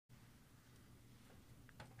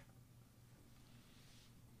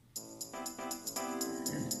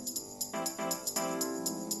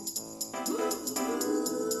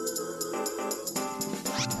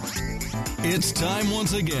It's time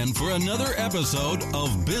once again for another episode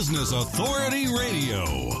of Business Authority Radio.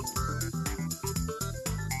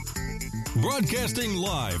 Broadcasting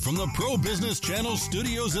live from the Pro Business Channel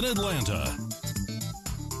studios in Atlanta.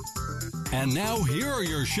 And now here are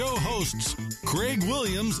your show hosts, Craig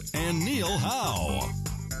Williams and Neil Howe.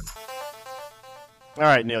 All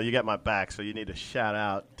right, Neil, you got my back, so you need to shout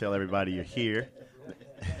out, tell everybody you're here.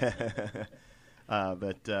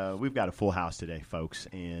 But we've got a full house today, folks,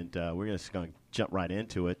 and we're just going to jump right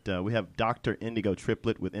into it. We have Dr. Indigo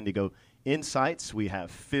Triplett with Indigo Insights. We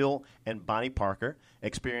have Phil and Bonnie Parker,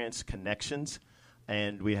 Experience Connections.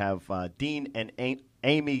 And we have Dean and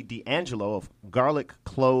Amy D'Angelo of Garlic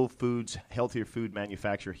Clove Foods, healthier food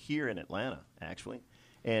manufacturer here in Atlanta, actually.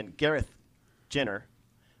 And Gareth Jenner,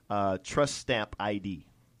 Trust Stamp ID.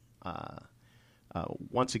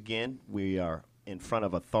 Once again, we are in front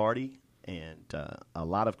of authority and a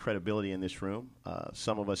lot of credibility in this room.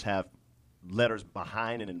 Some of us have letters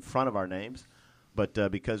behind and in front of our names,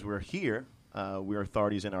 but because we're here, we're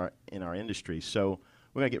authorities in our industry. So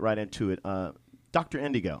we're going to get right into it. Dr.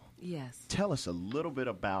 Indigo. Yes. Tell us a little bit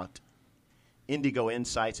about Indigo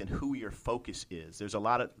Insights and who your focus is. There's a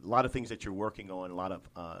lot of things that you're working on, a lot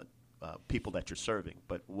of people that you're serving,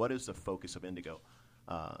 but what is the focus of Indigo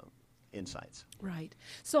Insights? Right.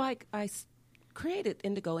 So I created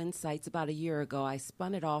Indigo Insights about a year ago. I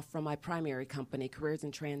spun it off from my primary company, Careers in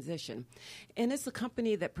Transition. And it's a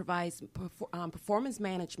company that provides performance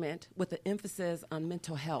management with an emphasis on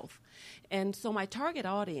mental health. And so my target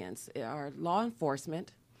audience are law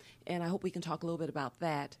enforcement, and I hope we can talk a little bit about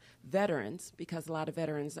that, veterans, because a lot of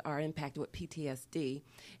veterans are impacted with PTSD,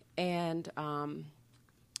 and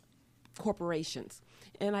corporations.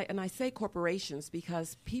 And I say corporations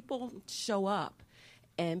because people show up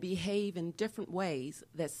and behave in different ways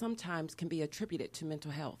that sometimes can be attributed to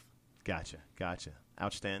mental health. Gotcha.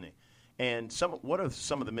 Outstanding. And what are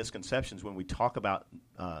some of the misconceptions when we talk about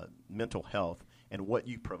mental health and what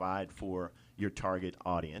you provide for your target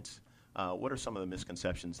audience? What are some of the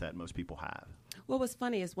misconceptions that most people have? Well, what's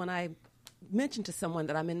funny is when I mention to someone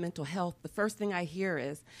that I'm in mental health, the first thing I hear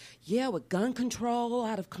is, yeah, with gun control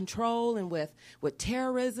out of control and with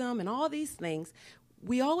terrorism and all these things,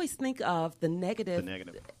 we always think of the negative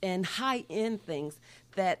and high-end things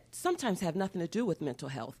that sometimes have nothing to do with mental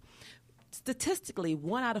health. Statistically,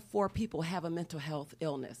 1 out of 4 people have a mental health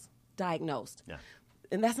illness diagnosed. Yeah.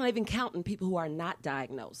 And that's not even counting people who are not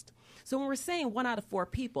diagnosed. So when we're saying 1 out of 4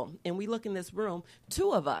 people, and we look in this room,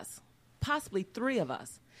 2 of us, possibly 3 of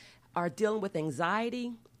us, are dealing with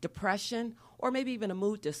anxiety, depression, or maybe even a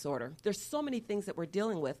mood disorder. There's so many things that we're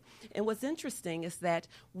dealing with. And what's interesting is that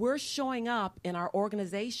we're showing up in our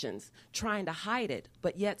organizations trying to hide it,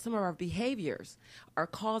 but yet some of our behaviors are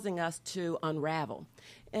causing us to unravel.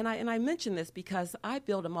 And I mention this because I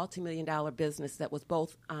built a multi-million-dollar business that was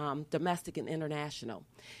both domestic and international.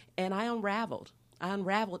 And I unraveled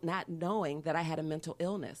not knowing that I had a mental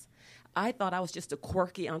illness. I thought I was just a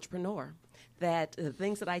quirky entrepreneur, that the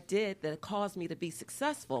things that I did that caused me to be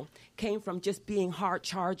successful came from just being hard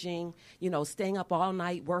charging, staying up all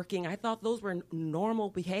night working. I thought those were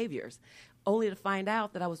normal behaviors, only to find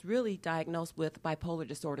out that I was really diagnosed with bipolar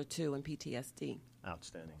disorder 2 and PTSD.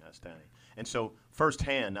 Outstanding. And so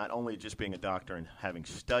firsthand, not only just being a doctor and having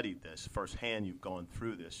studied this, firsthand you've gone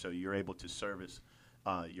through this, so you're able to service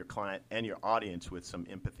your client and your audience with some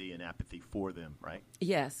empathy and apathy for them, right?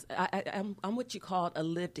 Yes. I'm what you call a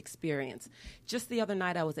lived experience. Just the other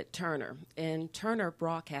night I was at Turner, and Turner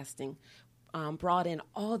Broadcasting brought in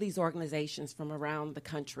all these organizations from around the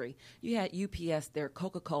country. You had UPS there,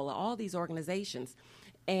 Coca-Cola, all these organizations.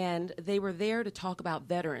 And they were there to talk about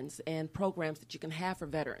veterans and programs that you can have for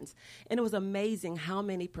veterans. And it was amazing how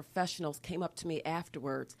many professionals came up to me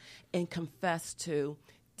afterwards and confessed to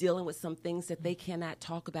dealing with some things that they cannot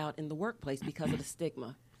talk about in the workplace because of the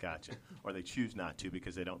stigma. Gotcha. Or they choose not to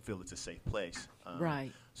because they don't feel it's a safe place.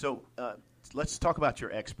 Right. So let's talk about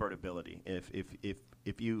your expert ability.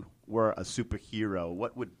 If you were a superhero,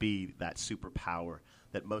 what would be that superpower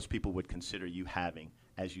that most people would consider you having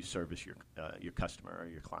as you service your customer or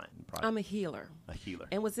your client? I'm a healer. A healer.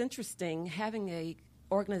 And what's interesting, having a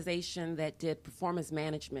organization that did performance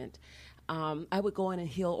management, I would go in and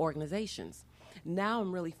heal organizations. Now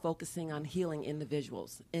I'm really focusing on healing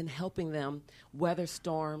individuals and helping them weather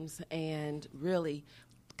storms and really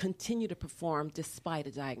continue to perform despite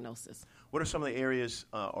a diagnosis. What are some of the areas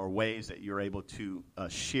or ways that you're able to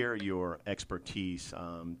share your expertise?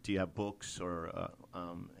 Do you have books or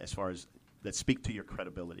as far as that speak to your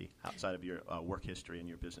credibility outside of your work history and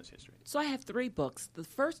your business history? So I have 3 books. The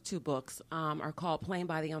first 2 books are called Playing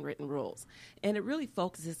by the Unwritten Rules, and it really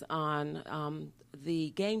focuses on of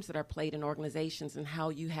the games that are played in organizations and how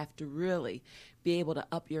you have to really be able to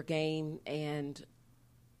up your game and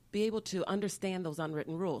be able to understand those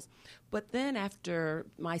unwritten rules. But then after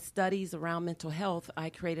my studies around mental health,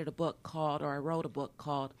 I wrote a book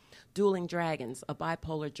called Dueling Dragons, A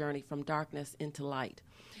Bipolar Journey from Darkness into Light.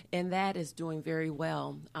 And that is doing very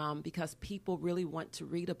well because people really want to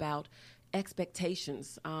read about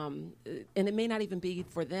expectations. And it may not even be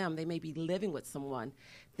for them. They may be living with someone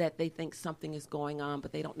that they think something is going on,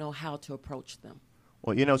 but they don't know how to approach them.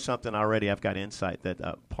 Well, you know something already. I've got insight that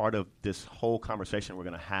part of this whole conversation we're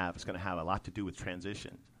going to have is going to have a lot to do with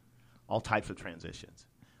transitions, all types of transitions.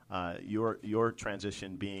 Your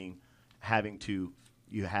transition being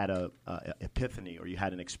you had a epiphany, or you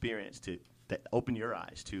had an experience that opened your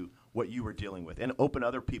eyes to what you were dealing with, and open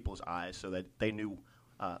other people's eyes so that they knew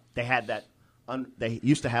they had that. They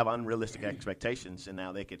used to have unrealistic expectations, and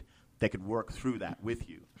now they could work through that with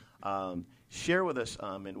you. Share with us,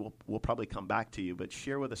 and we'll probably come back to you, but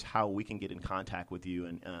share with us how we can get in contact with you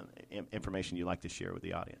and information you'd like to share with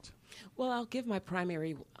the audience. Well, I'll give my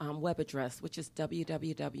primary web address, which is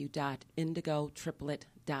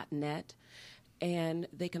www.indigotriplet.net. And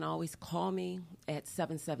they can always call me at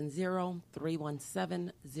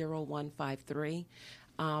 770-317-0153.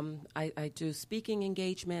 I do speaking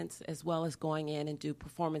engagements as well as going in and do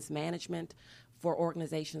performance management for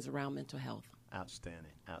organizations around mental health.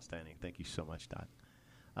 Outstanding. Thank you so much, Doc.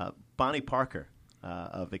 Bonnie Parker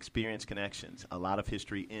of Experience Connections, a lot of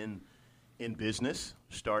history in business,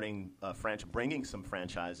 starting bringing some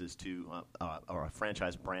franchises or a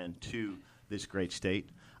franchise brand to this great state.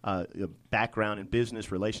 Background in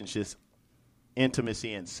business, relationships,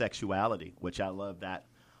 intimacy, and sexuality, which I love that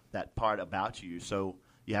part about you. So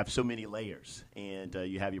you have so many layers, and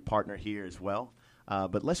you have your partner here as well.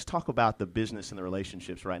 But let's talk about the business and the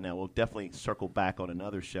relationships right now. We'll definitely circle back on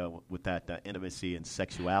another show with that intimacy and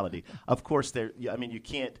sexuality. Of course, you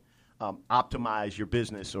can't optimize your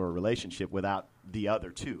business or relationship without the other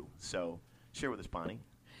two. So share with us, Bonnie.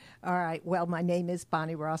 All right. Well, my name is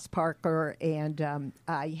Bonnie Ross Parker, and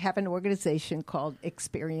I have an organization called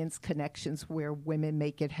Experience Connections where women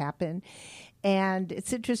make it happen. And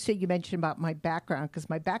it's interesting you mentioned about my background, because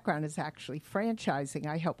my background is actually franchising.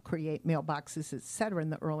 I helped create mailboxes, et cetera,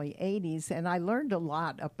 in the early 80s, and I learned a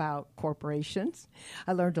lot about corporations.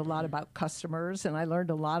 I learned a lot about customers, and I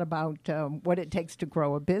learned a lot about what it takes to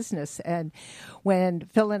grow a business. And when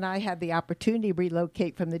Phil and I had the opportunity to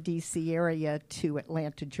relocate from the D.C. area to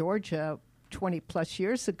Atlanta, Georgia, 20-plus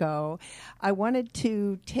years ago, I wanted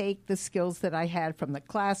to take the skills that I had from the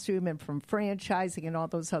classroom and from franchising and all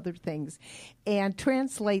those other things and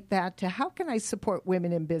translate that to how can I support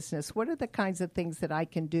women in business? What are the kinds of things that I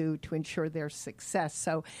can do to ensure their success?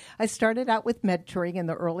 So I started out with mentoring in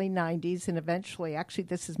the early 90s, and eventually, actually,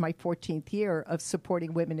 this is my 14th year of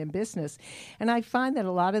supporting women in business. And I find that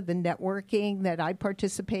a lot of the networking that I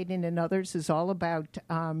participate in and others is all about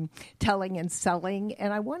telling and selling.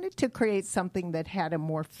 And I wanted to create something that had a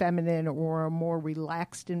more feminine or a more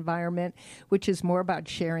relaxed environment, which is more about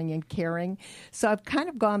sharing and caring. So I've kind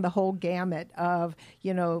of gone the whole gamut of,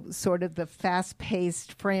 sort of the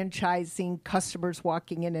fast-paced franchising, customers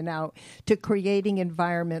walking in and out, to creating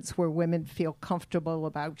environments where women feel comfortable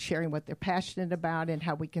about sharing what they're passionate about and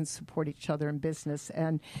how we can support each other in business.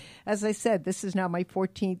 And as I said, this is now my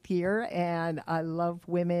 14th year, and I love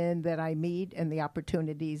women that I meet and the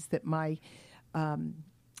opportunities that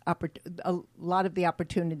a lot of the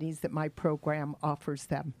opportunities that my program offers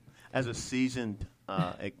them. As a seasoned,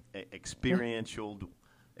 experienced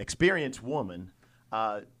woman,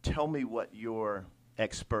 tell me what your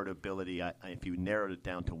expert ability, if you narrowed it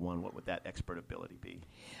down to one, what would that expert ability be?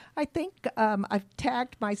 I think I've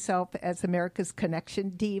tagged myself as America's Connection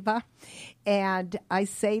Diva, and I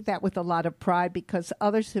say that with a lot of pride because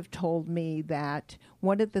others have told me that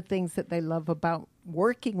one of the things that they love about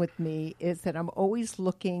working with me is that I'm always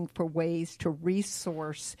looking for ways to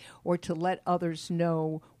resource or to let others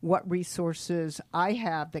know what resources I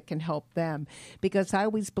have that can help them. Because I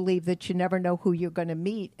always believe that you never know who you're going to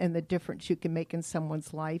meet and the difference you can make in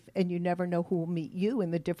someone's life, and you never know who will meet you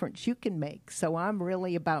and the difference you can make. So I'm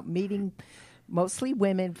really about meeting mostly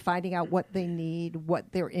women, finding out what they need,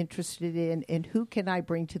 what they're interested in, and who can I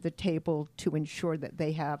bring to the table to ensure that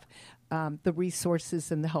they have the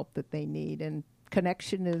resources and the help that they need. And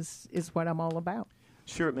connection is what I'm all about.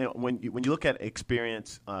 Sure. When you look at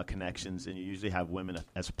Experience Connections, and you usually have women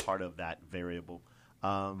as part of that variable,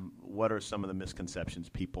 what are some of the misconceptions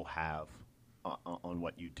people have on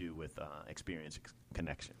what you do with Experience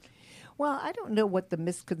Connection? Well, I don't know what the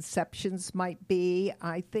misconceptions might be.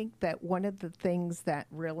 I think that one of the things that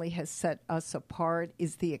really has set us apart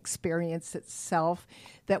is the experience itself,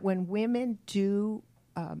 that when women do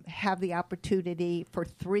have the opportunity for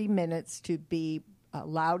 3 minutes to be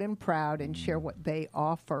loud and proud and share what they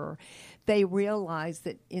offer, they realize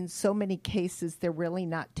that in so many cases they're really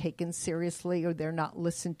not taken seriously, or they're not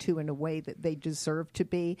listened to in a way that they deserve to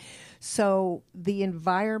be. So the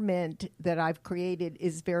environment that I've created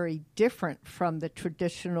is very different from the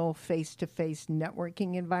traditional face-to-face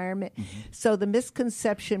networking environment. So the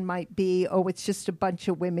misconception might be, oh, it's just a bunch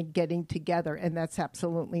of women getting together, and that's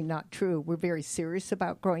absolutely not true. We're very serious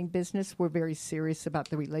about growing business. We're very serious about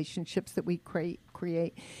the relationships that we create.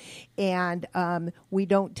 And we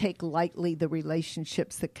don't take lightly the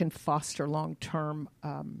relationships that can foster long-term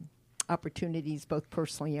opportunities, both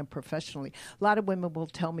personally and professionally. A lot of women will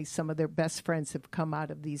tell me some of their best friends have come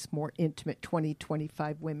out of these more intimate 20,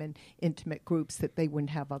 25 women intimate groups that they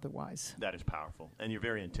wouldn't have otherwise. That is powerful. And you're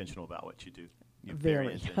very intentional about what you do. You're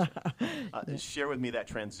Very. intentional. Share with me that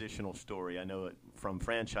transitional story. I know it from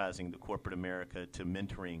franchising to corporate America to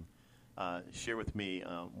mentoring. Share with me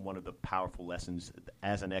one of the powerful lessons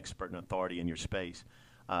as an expert and authority in your space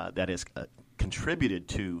that has contributed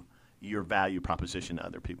to your value proposition to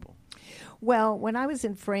other people. Well, when I was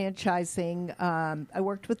in franchising, I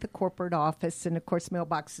worked with the corporate office, and of course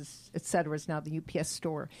mailboxes, et cetera, is now the UPS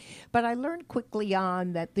store. But I learned quickly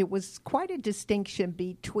on that there was quite a distinction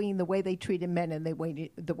between the way they treated men and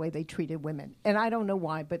the way they treated women. And I don't know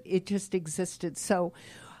why, but it just existed. So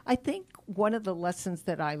I think one of the lessons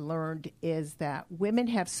that I learned is that women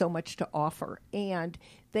have so much to offer, and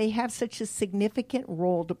they have such a significant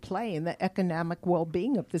role to play in the economic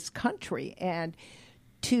well-being of this country. And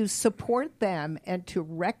to support them and to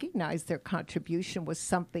recognize their contribution was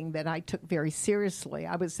something that I took very seriously.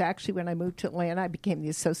 I was actually, when I moved to Atlanta, I became the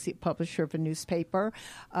associate publisher of a newspaper.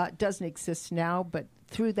 It doesn't exist now, but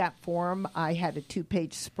through that forum, I had a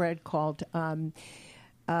 2-page spread called I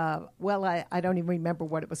don't even remember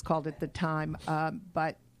what it was called at the time,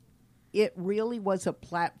 but it really was a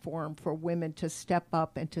platform for women to step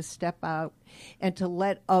up and to step out and to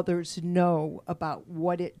let others know about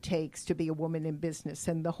what it takes to be a woman in business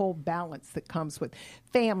and the whole balance that comes with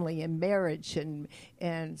family and marriage and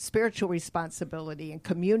spiritual responsibility and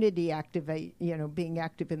community being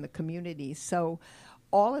active in the community. So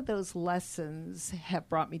all of those lessons have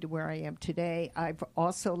brought me to where I am today. I've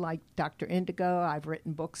also, like Dr. Indigo, I've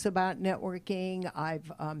written books about networking.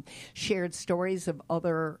 I've shared stories of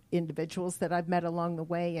other individuals that I've met along the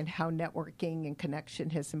way and how networking and connection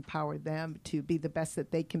has empowered them to be the best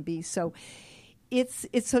that they can be. So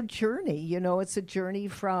it's a journey, it's a journey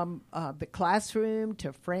from the classroom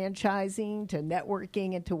to franchising to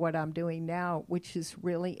networking and to what I'm doing now, which is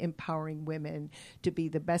really empowering women to be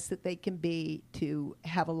the best that they can be, to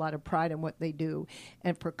have a lot of pride in what they do,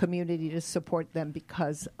 and for community to support them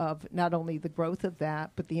because of not only the growth of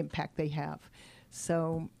that, but the impact they have.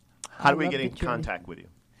 So how do we get in contact with you?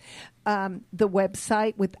 The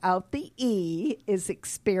website without the E is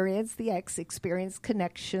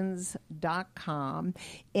experienceconnections.com,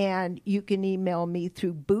 and you can email me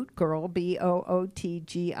through bootgirl,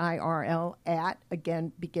 BOOTGIRL,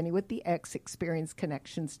 again, beginning with the X,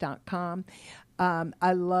 experienceconnections.com.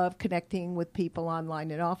 I love connecting with people online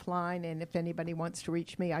and offline, and if anybody wants to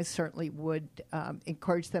reach me, I certainly would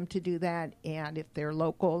encourage them to do that. And if they're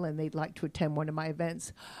local and they'd like to attend one of my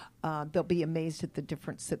events, they'll be amazed at the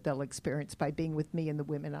difference that they'll experience by being with me and the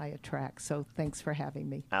women I attract. So thanks for having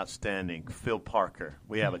me. Outstanding. Phil Parker.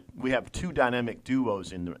 We have two dynamic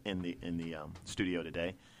duos in the studio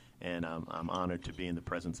today, and I'm honored to be in the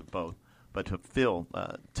presence of both. But Phil,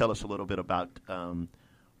 tell us a little bit about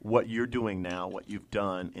what you're doing now, what you've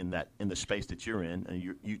done in the space that you're in. And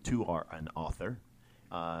you too are an author,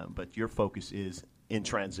 but your focus is in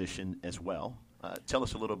transition as well. Tell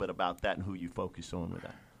us a little bit about that and who you focus on with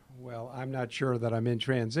that. Well, I'm not sure that I'm in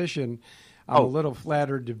transition. I'm a little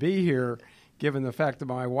flattered to be here, given the fact that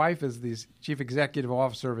my wife is the Chief Executive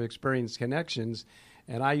Officer of Experience Connections,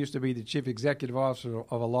 and I used to be the Chief Executive Officer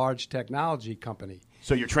of a large technology company.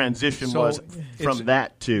 So your transition was from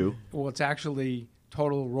that to? Well, it's actually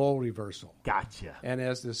total role reversal. Gotcha. And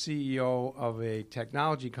as the CEO of a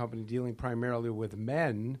technology company dealing primarily with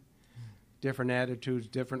men, different attitudes,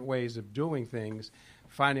 different ways of doing things,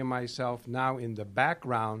 finding myself now in the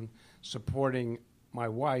background supporting my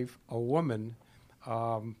wife, a woman,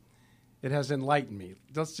 it has enlightened me.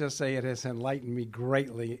 Let's just say it has enlightened me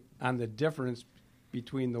greatly on the difference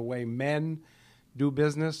between the way men do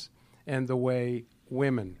business and the way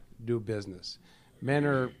women do business. Men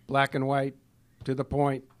are black and white, to the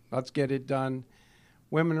point, let's get it done.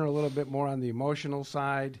 Women are a little bit more on the emotional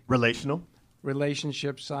side.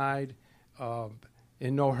 Relationship side,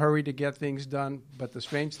 in no hurry to get things done. But the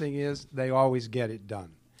strange thing is they always get it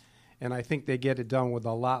done. And I think they get it done with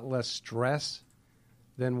a lot less stress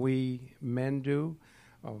than we men do.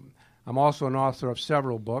 I'm also an author of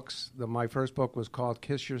several books. My first book was called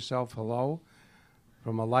Kiss Yourself Hello,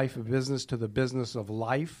 From a Life of Business to the Business of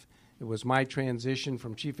Life. It was my transition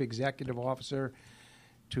from chief executive officer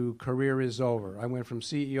to career is over. I went from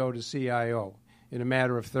CEO to CIO in a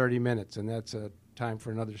matter of 30 minutes, and that's a time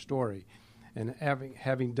for another story. And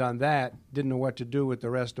having done that, didn't know what to do with the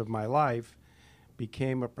rest of my life,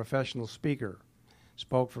 became a professional speaker.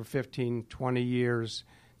 Spoke for 15, 20 years,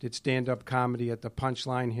 did stand-up comedy at the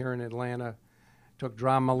Punchline here in Atlanta, took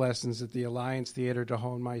drama lessons at the Alliance Theater to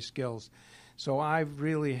hone my skills. So I've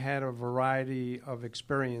really had a variety of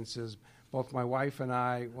experiences. Both my wife and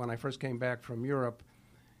I, when I first came back from Europe,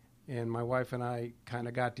 and my wife and I kind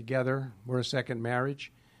of got together. We're a second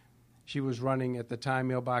marriage. She was running at the time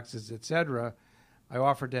mailboxes, etc. I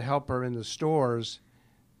offered to help her in the stores.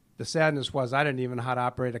 The sadness was I didn't even know how to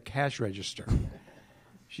operate a cash register.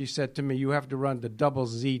 She said to me, "You have to run the double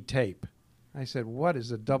Z tape." I said, "What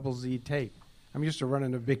is a double Z tape? I'm used to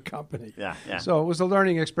running a big company." Yeah. So it was a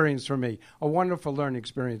learning experience for me, a wonderful learning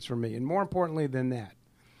experience for me. And more importantly than that,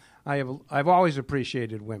 I've always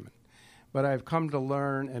appreciated women, but I've come to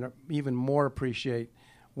learn and even more appreciate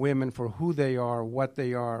women for who they are, what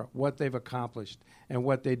they've accomplished, and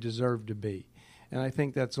what they deserve to be. And I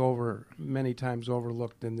think that's many times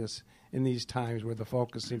overlooked in these times where the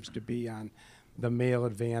focus seems to be on the male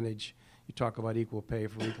advantage. You talk about equal pay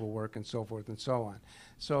for equal work and so forth and so on.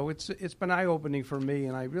 So it's been eye-opening for me,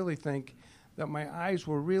 and I really think that my eyes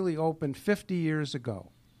were really opened 50 years ago.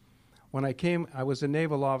 When I came, I was a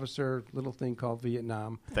naval officer, little thing called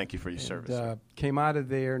Vietnam. Thank you for your service. Came out of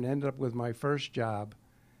there and ended up with my first job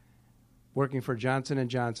working for Johnson &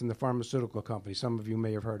 Johnson, the pharmaceutical company. Some of you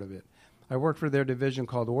may have heard of it. I worked for their division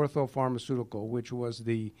called Ortho Pharmaceutical, which was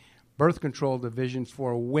the birth control division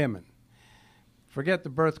for women. Forget the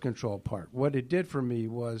birth control part. What it did for me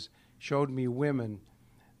was showed me women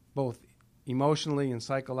both emotionally and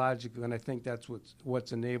psychologically, and I think that's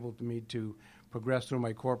what's enabled me to progress through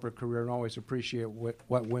my corporate career and always appreciate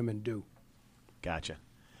what women do. Gotcha.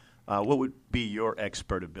 What would be your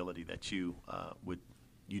expert ability that you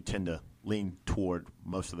tend to lean toward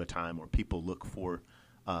most of the time, or people look for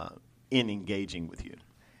in engaging with you?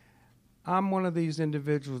 I'm one of these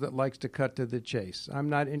individuals that likes to cut to the chase. I'm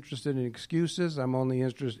not interested in excuses. I'm only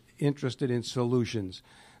interested in solutions.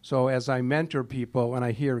 So as I mentor people and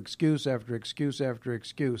I hear excuse after excuse after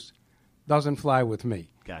excuse, doesn't fly with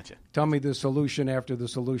me. Gotcha. Tell me the solution after the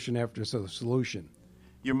solution after the solution.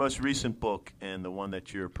 Your most recent book and the one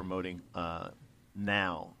that you're promoting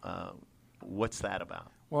now, what's that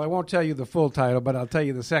about? Well, I won't tell you the full title, but I'll tell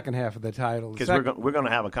you the second half of the title. Because we're going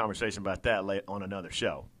to have a conversation about that on another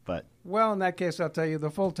show. But well, in that case, I'll tell you the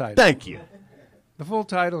full title. Thank you. The full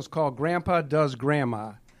title is called Grandpa Does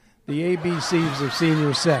Grandma, The ABCs of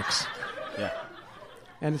Senior Sex. Yeah.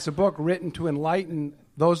 And it's a book written to enlighten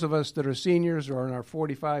those of us that are seniors or in our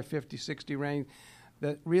 45, 50, 60 range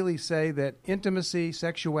that really say that intimacy,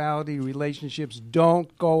 sexuality, relationships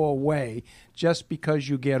don't go away just because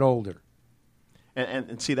you get older.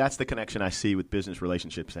 And see, that's the connection I see with business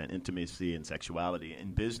relationships and intimacy and sexuality.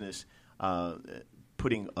 In business,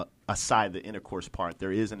 putting aside the intercourse part,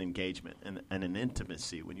 there is an engagement and an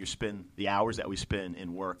intimacy when you spend the hours that we spend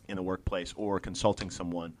in a workplace or consulting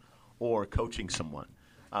someone or coaching someone.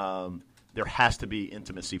 There has to be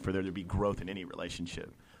intimacy for there to be growth in any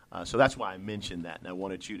relationship. So that's why I mentioned that, and I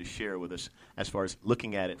wanted you to share with us as far as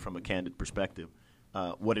looking at it from a candid perspective,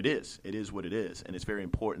 what it is. It is what it is, and it's very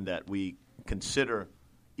important that we consider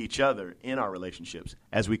each other in our relationships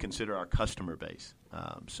as we consider our customer base.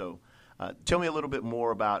 So tell me a little bit more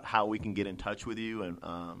about how we can get in touch with you and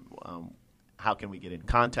how can we get in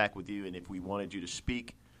contact with you, and if we wanted you to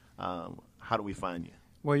speak, how do we find you?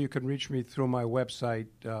 Well, you can reach me through my website,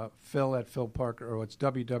 Phil at Phil Parker, or it's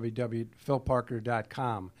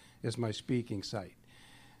www.philparker.com is my speaking site.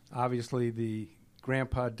 Obviously, the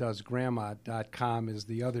grandpadoesgrandma.com is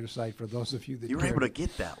the other site for those of you that you were able to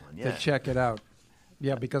get that one, yeah. To check it out.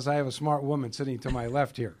 Yeah, because I have a smart woman sitting to my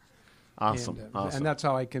left here. Awesome. And that's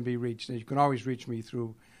how I can be reached. And you can always reach me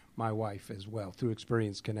through my wife as well, through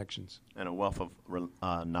Experience Connections. And a wealth of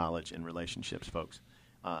knowledge in relationships, folks,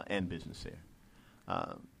 and business there.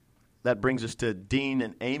 That brings us to Dean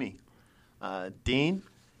and Amy. Dean,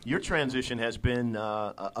 your transition has been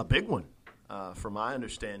a big one, from my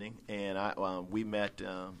understanding, and we met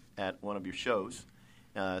at one of your shows,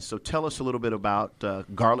 So tell us a little bit about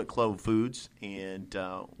Garlic Clove Foods and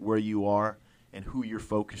where you are and who you're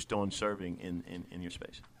focused on serving in your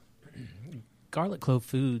space. Garlic Clove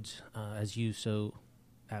Foods, as you so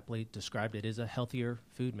aptly described it, is a healthier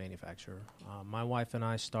food manufacturer. My wife and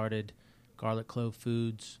I started Garlic Clove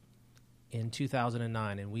Foods in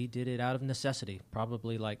 2009, and we did it out of necessity,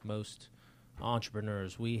 probably like most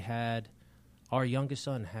entrepreneurs. Our youngest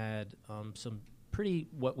son had some pretty,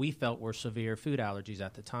 what we felt were severe food allergies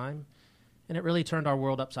at the time, and it really turned our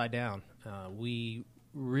world upside down. We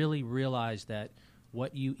really realized that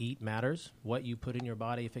what you eat matters, what you put in your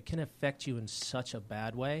body. If it can affect you in such a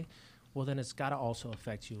bad way, well, then it's got to also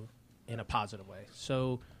affect you in a positive way.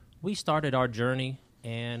 So we started our journey,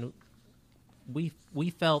 and we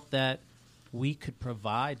felt that we could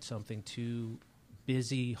provide something to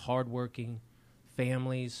busy, hardworking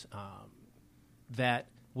families that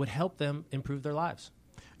would help them improve their lives.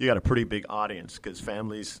 You got a pretty big audience because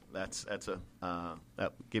families, that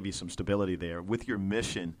give you some stability there. With your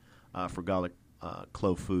mission for Garlic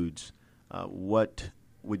Clove Foods, what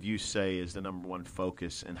would you say is the number one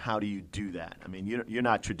focus, and how do you do that? I mean, you're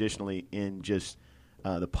not traditionally in just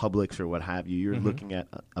the Publix or what have you. You're looking at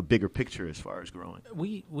a bigger picture as far as growing.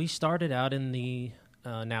 We started out in the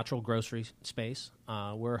natural grocery space.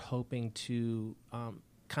 We're hoping to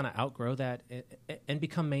kind of outgrow that and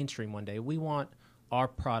become mainstream one day. We want our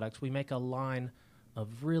products. We make a line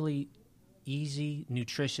of really easy,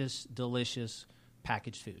 nutritious, delicious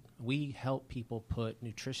packaged food. We help people put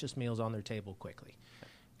nutritious meals on their table quickly.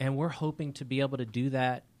 And we're hoping to be able to do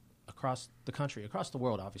that across the country, across the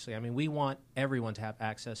world, obviously. I mean, we want everyone to have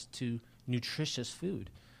access to nutritious food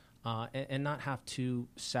and not have to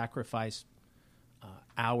sacrifice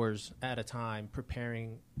hours at a time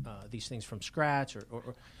preparing these things from scratch.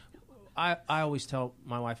 Or I always tell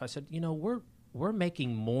my wife, I said, we're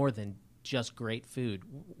making more than just great food.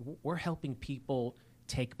 We're helping people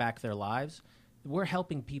take back their lives. We're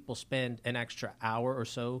helping people spend an extra hour or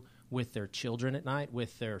so with their children at night,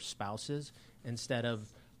 with their spouses, instead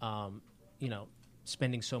of,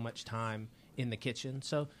 spending so much time in the kitchen.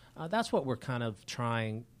 So that's what we're kind of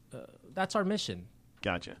trying. That's our mission.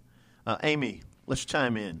 Gotcha. Amy, let's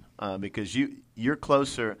chime in because you're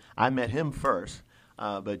closer. I met him first,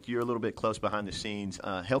 but you're a little bit close behind the scenes.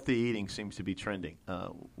 Healthy eating seems to be trending.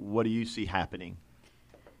 What do you see happening?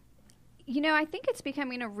 I think it's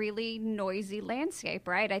becoming a really noisy landscape,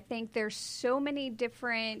 right? I think there's so many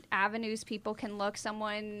different avenues people can look.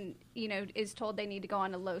 Someone, is told they need to go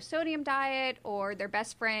on a low sodium diet, or their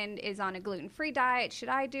best friend is on a gluten-free diet. Should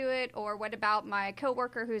I do it? Or what about my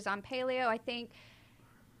coworker who's on paleo? I think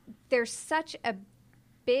there's it's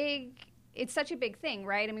such a big thing,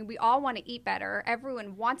 right? I mean, we all want to eat better.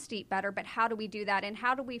 Everyone wants to eat better, but how do we do that? And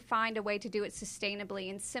how do we find a way to do it sustainably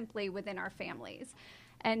and simply within our families?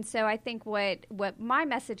 And so I think what my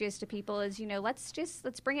message is to people is,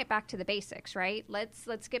 let's bring it back to the basics, right?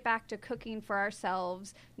 Let's get back to cooking for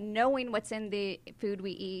ourselves, knowing what's in the food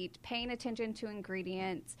we eat, paying attention to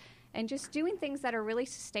ingredients, and just doing things that are really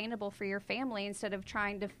sustainable for your family instead of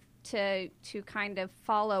trying to kind of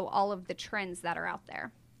follow all of the trends that are out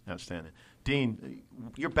there. Outstanding. Dean,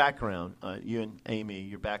 your background, you and Amy,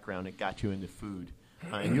 your background, it got you into food.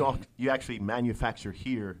 And you actually manufacture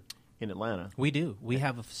here in Atlanta. We do. We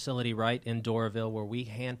have a facility right in Doraville where we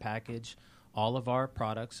hand package all of our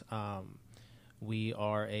products. We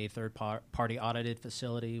are a third-party audited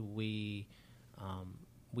facility. We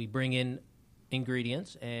bring in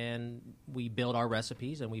ingredients and we build our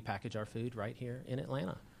recipes and we package our food right here in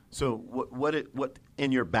Atlanta. So what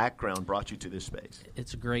in your background brought you to this space?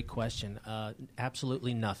 It's a great question.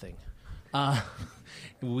 Absolutely nothing. My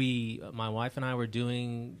wife and I were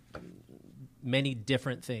doing many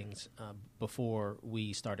different things before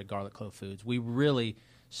we started Garlic Clove Foods. We really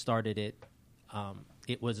started it.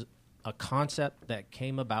 It was a concept that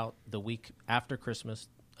came about the week after Christmas,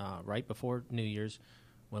 right before New Year's,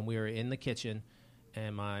 when we were in the kitchen,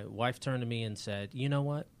 and my wife turned to me and said, "You know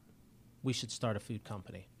what? We should start a food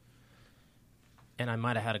company." And I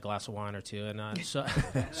might have had a glass of wine or two, and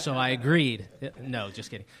so I agreed. No,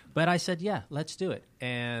 just kidding. But I said, "Yeah, let's do it."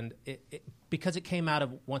 And because it came out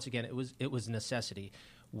of, once again, it was necessity.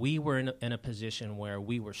 We were in a position where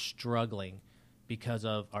we were struggling because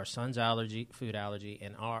of our son's food allergy,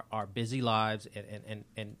 and our busy lives,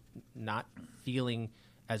 and not feeling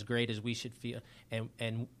as great as we should feel.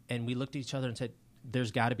 And we looked at each other and said,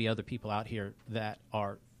 "There's got to be other people out here that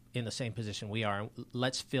are in the same position we are.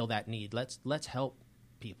 Let's fill that need. Let's help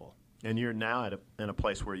people." And you're now in a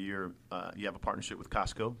place where you have a partnership with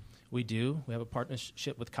Costco. We do. We have a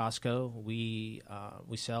partnership with Costco. We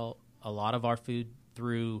sell a lot of our food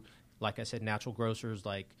through like I said, natural grocers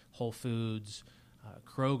like Whole Foods.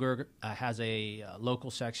 Kroger has a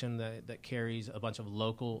local section that carries a bunch of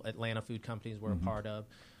local Atlanta food companies we're a part of.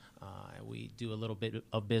 We do a little bit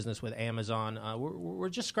of business with Amazon. We're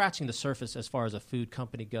just scratching the surface as far as a food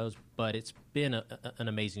company goes, but it's been an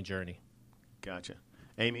amazing journey. Gotcha.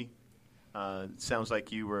 Amy, sounds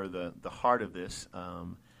like you were the heart of this.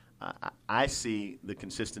 I see the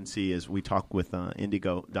consistency as we talked with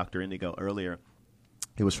Dr. Indigo earlier.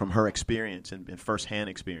 It was from her experience and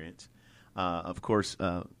firsthand experience. Of course,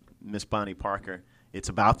 Miss Bonnie Parker, it's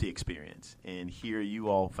about the experience. And here you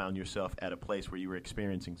all found yourself at a place where you were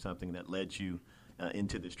experiencing something that led you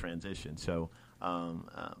into this transition. So,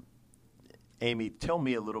 Amy, tell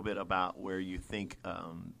me a little bit about where you think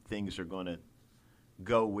things are going to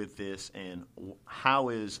go with this, and how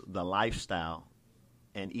is the lifestyle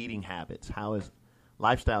and eating habits,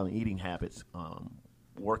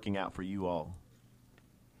 working out for you all?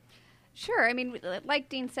 Sure. I mean, like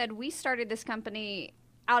Dean said, we started this company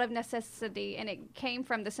out of necessity, and it came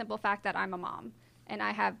from the simple fact that I'm a mom, and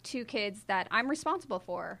I have 2 kids that I'm responsible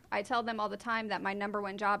for. I tell them all the time that my number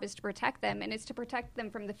one job is to protect them, and it's to protect them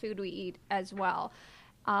from the food we eat as well.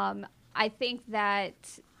 I think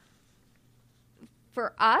that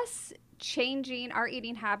for us, changing our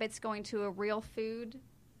eating habits, going to a real food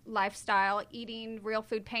lifestyle, eating real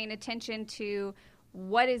food, paying attention to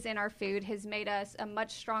what is in our food has made us a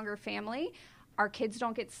much stronger family. Our kids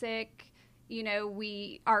don't get sick. You know,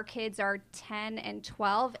 our kids are 10 and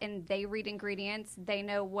 12, and they read ingredients. They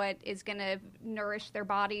know what is going to nourish their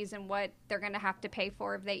bodies and what they're going to have to pay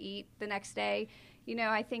for if they eat the next day. You know,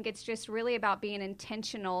 I think it's just really about being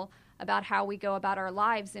intentional about how we go about our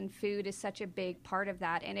lives, and food is such a big part of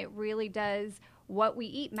that. And it really does, what we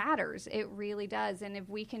eat matters. It really does. And if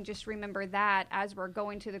we can just remember that as we're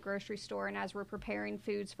going to the grocery store and as we're preparing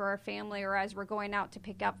foods for our family, or as we're going out to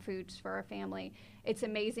pick up foods for our family, it's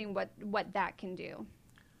amazing what that can do.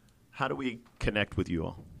 How do we connect with you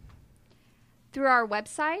all? Through our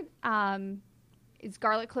website. It's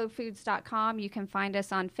garlicclovefoods.com. You can find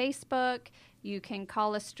us on Facebook. You can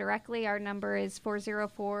call us directly. Our number is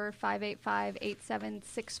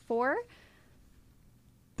 404-585-8764.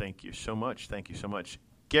 Thank you so much.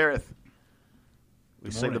 Gareth,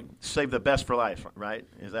 we save the best for life, right?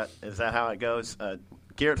 Is that how it goes?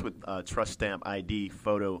 Gareth with Trust Stamp ID,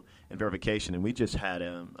 photo, and verification, and we just had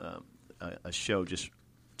a show just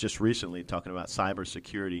recently talking about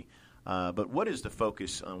cybersecurity. But what is the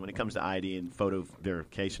focus when it comes to ID and photo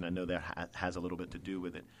verification? I know that has a little bit to do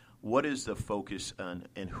with it. What is the focus on,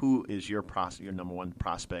 and who is your number one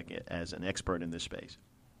prospect as an expert in this space?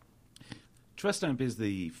 Trust Stamp is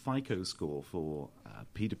the FICO score for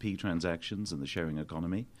P2P transactions in the sharing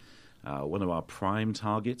economy. One of our prime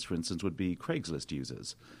targets, for instance, would be Craigslist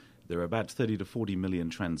users. There are about 30 to 40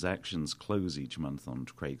 million transactions close each month on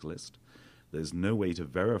Craigslist. There's no way to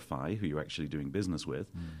verify who you're actually doing business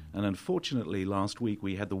with. And unfortunately, last week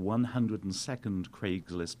we had the 102nd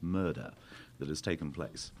Craigslist murder that has taken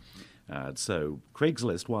place. So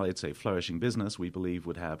Craigslist, while it's a flourishing business, we believe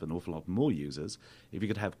would have an awful lot more users if you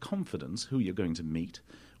could have confidence who you're going to meet,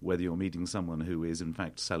 whether you're meeting someone who is in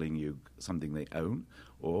fact selling you something they own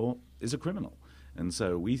or is a criminal. And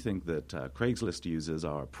so we think that Craigslist users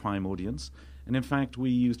are a prime audience. And in fact,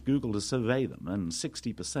 we used Google to survey them, and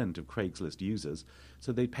 60% of Craigslist users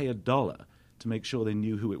said they'd pay $1 to make sure they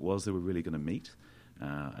knew who it was they were really going to meet.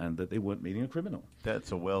 And that they weren't meeting a criminal.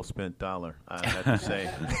 That's a well-spent dollar, I have to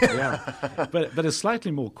say. Yeah. But a slightly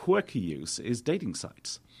more quirky use is dating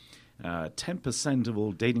sites. 10% of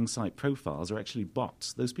all dating site profiles are actually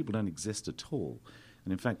bots. Those people don't exist at all.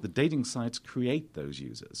 And in fact, the dating sites create those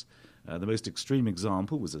users. The most extreme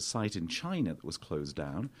example was a site in China that was closed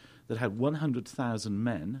down that had 100,000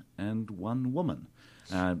 men and 1 woman.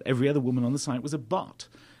 Every other woman on the site was a bot.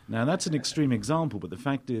 Now, that's an extreme example, but the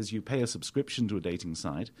fact is you pay a subscription to a dating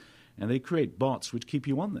site, and they create bots which keep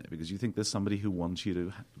you on there because you think there's somebody who wants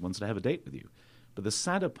to have a date with you. But the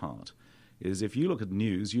sadder part is if you look at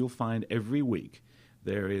news, you'll find every week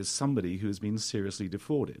there is somebody who has been seriously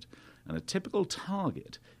defrauded. And a typical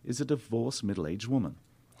target is a divorced middle-aged woman.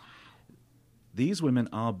 These women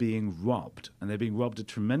are being robbed, and they're being robbed at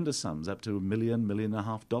tremendous sums, up to $1 million,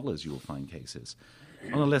 $1.5 million you will find cases.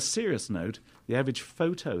 On a less serious note, the average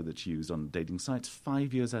photo that's used on dating sites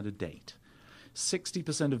 5 years out of date.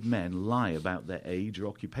 60% of men lie about their age or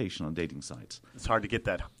occupation on dating sites. It's hard to get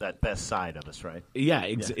that best side of us, right? Yeah,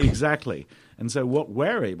 exactly. And so what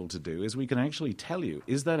we're able to do is we can actually tell you,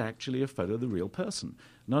 is that actually a photo of the real person?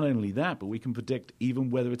 Not only that, but we can predict even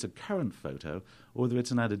whether it's a current photo or whether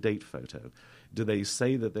it's an out-of-date photo. Do they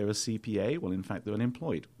say that they're a CPA? Well, in fact, they're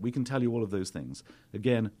unemployed. We can tell you all of those things.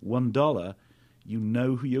 Again, $1, you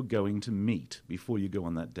know who you're going to meet before you go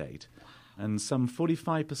on that date. And some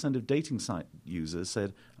 45% of dating site users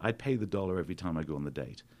said, I'd pay the $1 every time I go on the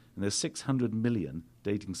date. And there's 600 million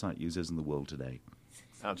dating site users in the world today.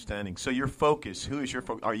 Outstanding. So your focus, who is your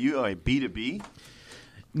focus? Are you a B2B?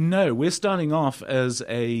 No, we're starting off as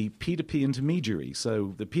a P2P intermediary.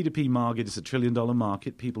 So the P2P market is $1 trillion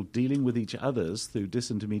market, people dealing with each others through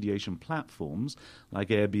disintermediation platforms like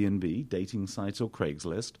Airbnb, dating sites, or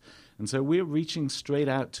Craigslist. And so we're reaching straight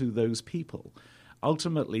out to those people.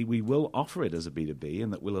 Ultimately, we will offer it as a B2B,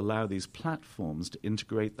 and that will allow these platforms to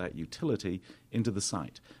integrate that utility into the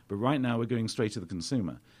site. But right now, we're going straight to the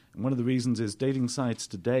consumer. And one of the reasons is dating sites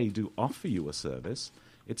today do offer you a service.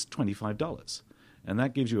 It's $25. And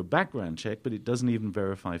that gives you a background check, but it doesn't even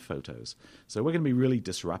verify photos. So we're going to be really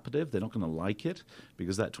disruptive. They're not going to like it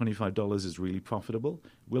because that $25 is really profitable.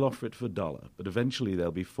 We'll offer it for $1, but eventually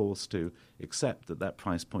they'll be forced to accept that that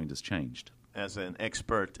price point has changed. As an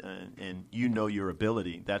expert, and you know your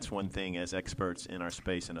ability, that's one thing as experts in our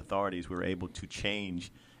space and authorities, we're able to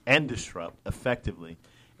change and disrupt effectively.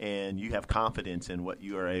 And you have confidence in what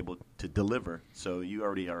you are able to deliver. So you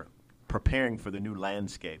already are preparing for the new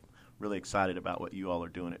landscape. Really excited about what you all are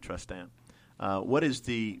doing at TrustAmp.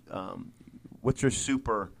 What's your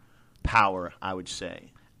super power, I would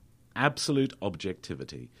say? Absolute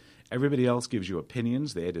objectivity. Everybody else gives you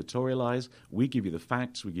opinions, they editorialize. We give you the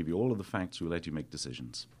facts, we give you all of the facts, we let you make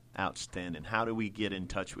decisions. Outstanding. How do we get in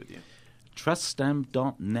touch with you?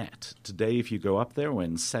 TrustStamp.net. Today, if you go up there, we're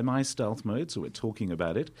in semi-stealth mode, so we're talking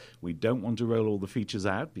about it. We don't want to roll all the features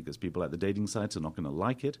out because people at the dating sites are not going to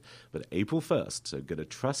like it. But April 1st, so go to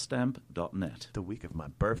TrustStamp.net. The week of my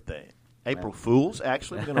birthday. April Fools?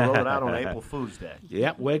 Actually, we're going to roll it out on April Fool's Day.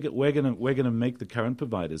 Yeah, we're gonna make the current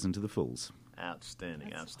providers into the fools.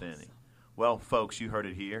 Outstanding. Well, folks, you heard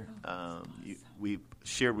it here. We've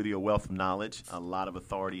shared with you a wealth of knowledge, a lot of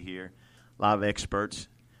authority here, a lot of experts.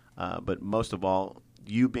 But most of all,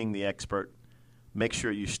 you being the expert, make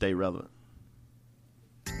sure you stay relevant.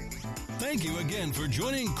 Thank you again for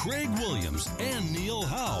joining Craig Williams and Neil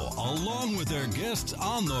Howe, along with their guests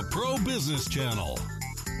on the Pro Business Channel.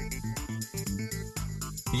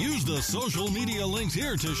 Use the social media links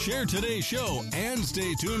here to share today's show and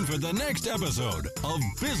stay tuned for the next episode of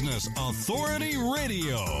Business Authority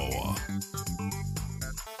Radio.